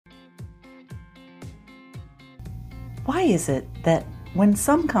Why is it that when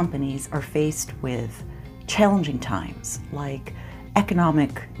some companies are faced with challenging times, like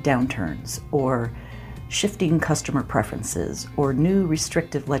economic downturns or shifting customer preferences or new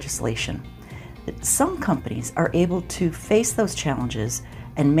restrictive legislation, that some companies are able to face those challenges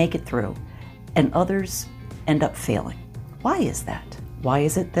and make it through, and others end up failing? Why is that? Why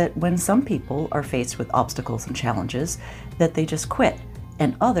is it that when some people are faced with obstacles and challenges, that they just quit,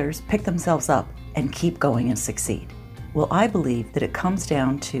 and others pick themselves up and keep going and succeed? Well, I believe that it comes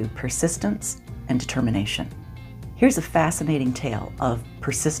down to persistence and determination. Here's a fascinating tale of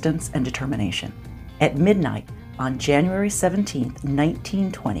persistence and determination. At midnight on January 17th,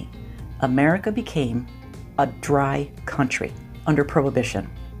 1920, America became a dry country under Prohibition.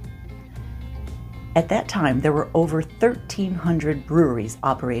 At that time, there were over 1,300 breweries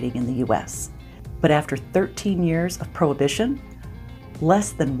operating in the U.S. But after 13 years of Prohibition,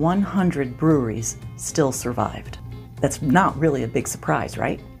 less than 100 breweries still survived. That's not really a big surprise,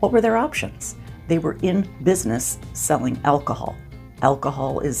 right? What were their options? They were in business selling alcohol.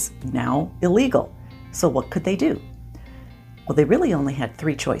 Alcohol is now illegal. So what could they do? Well, they really only had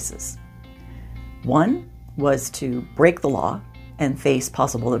three choices. One was to break the law and face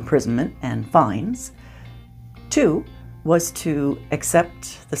possible imprisonment and fines. Two was to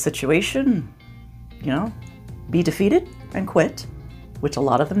accept the situation, be defeated and quit, which a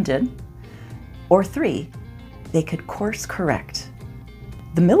lot of them did. Or three, they could course correct.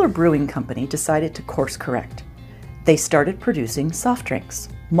 The Miller Brewing Company decided to course correct. They started producing soft drinks,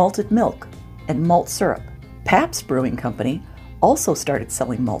 malted milk, and malt syrup. Pabst Brewing Company also started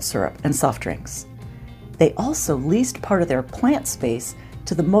selling malt syrup and soft drinks. They also leased part of their plant space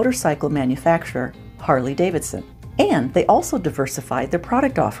to the motorcycle manufacturer Harley-Davidson. And they also diversified their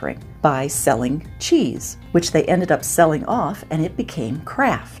product offering by selling cheese, which they ended up selling off, and it became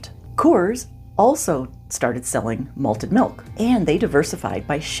Kraft. Coors also started selling malted milk, and they diversified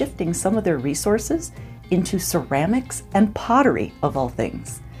by shifting some of their resources into ceramics and pottery, of all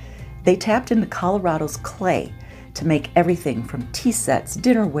things. They tapped into Colorado's clay to make everything from tea sets,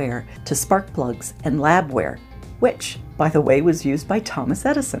 dinnerware, to spark plugs and labware, which, by the way, was used by Thomas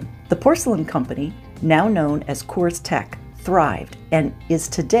Edison. The porcelain company, now known as Coors Tech, thrived and is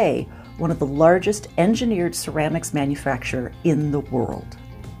today one of the largest engineered ceramics manufacturer in the world.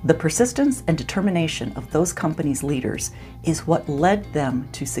 The persistence and determination of those companies' leaders is what led them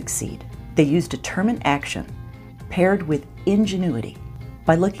to succeed. They used determined action paired with ingenuity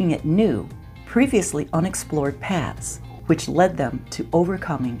by looking at new, previously unexplored paths, which led them to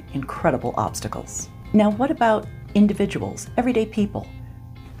overcoming incredible obstacles. Now, what about individuals, everyday people?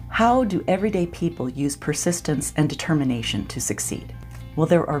 How do everyday people use persistence and determination to succeed? Well,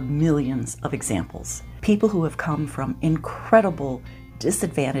 there are millions of examples. People who have come from incredible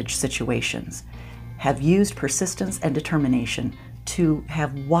disadvantaged situations have used persistence and determination to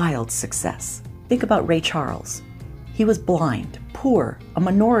have wild success. Think about Ray Charles. He was blind, poor, a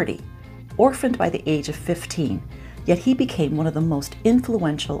minority, orphaned by the age of 15, yet he became one of the most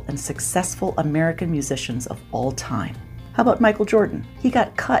influential and successful American musicians of all time. How about Michael Jordan? He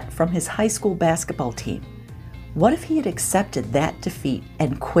got cut from his high school basketball team. What if he had accepted that defeat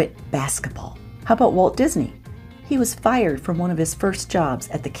and quit basketball? How about Walt Disney? He was fired from one of his first jobs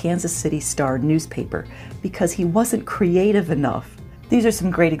at the Kansas City Star newspaper because he wasn't creative enough. These are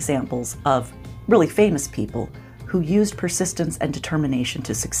some great examples of really famous people who used persistence and determination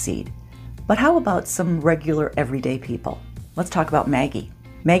to succeed. But how about some regular everyday people? Let's talk about Maggie.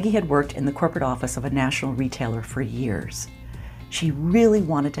 Maggie had worked in the corporate office of a national retailer for years. She really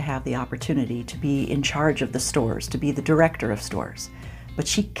wanted to have the opportunity to be in charge of the stores, to be the director of stores, but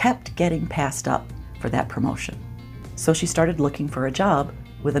she kept getting passed up for that promotion. So she started looking for a job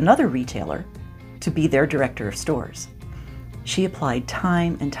with another retailer to be their director of stores. She applied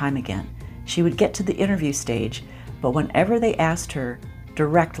time and time again. She would get to the interview stage, but whenever they asked her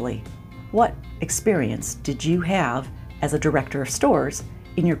directly, what experience did you have as a director of stores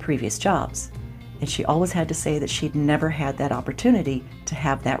in your previous jobs? And she always had to say that she'd never had that opportunity to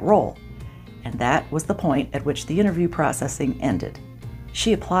have that role. And that was the point at which the interview processing ended.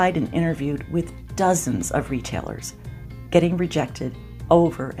 She applied and interviewed with dozens of retailers, getting rejected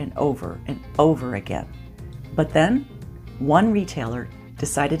over and over and over again. But then, one retailer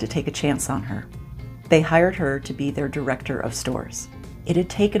decided to take a chance on her. They hired her to be their director of stores. It had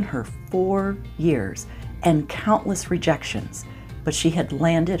taken her 4 years and countless rejections, but she had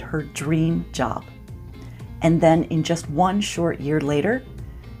landed her dream job. And then in just 1 short year later,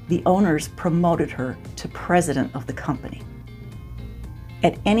 the owners promoted her to president of the company.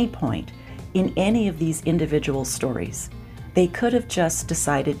 At any point in any of these individual stories, they could have just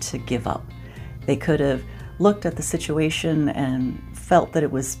decided to give up. They could have looked at the situation and felt that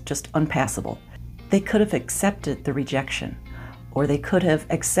it was just unpassable. They could have accepted the rejection, or they could have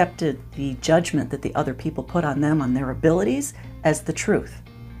accepted the judgment that the other people put on them on their abilities as the truth.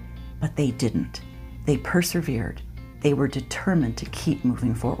 But they didn't. They persevered. They were determined to keep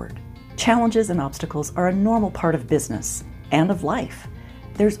moving forward. Challenges and obstacles are a normal part of business and of life.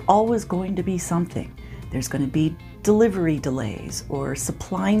 There's always going to be something. There's going to be delivery delays or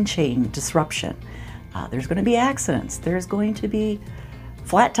supply chain disruption. There's going to be accidents. There's going to be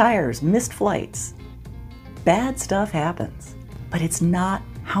flat tires, missed flights. Bad stuff happens. But it's not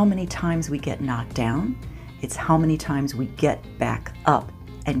how many times we get knocked down. It's how many times we get back up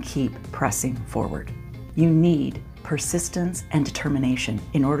and keep pressing forward. You need persistence and determination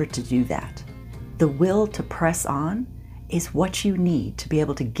in order to do that. The will to press on is what you need to be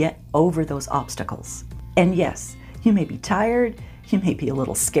able to get over those obstacles. And yes, you may be tired, you may be a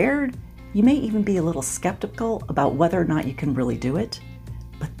little scared, you may even be a little skeptical about whether or not you can really do it,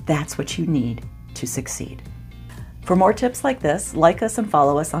 but that's what you need to succeed. For more tips like this, like us and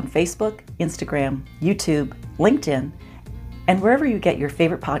follow us on Facebook, Instagram, YouTube, LinkedIn, and wherever you get your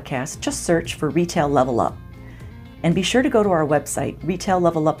favorite podcasts, just search for Retail Level Up. And be sure to go to our website,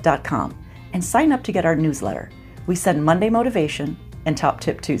 retaillevelup.com, and sign up to get our newsletter. We send Monday Motivation and Top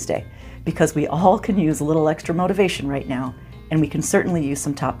Tip Tuesday, because we all can use a little extra motivation right now, and we can certainly use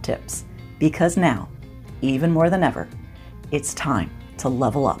some top tips. Because now, even more than ever, it's time to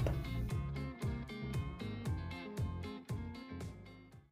level up.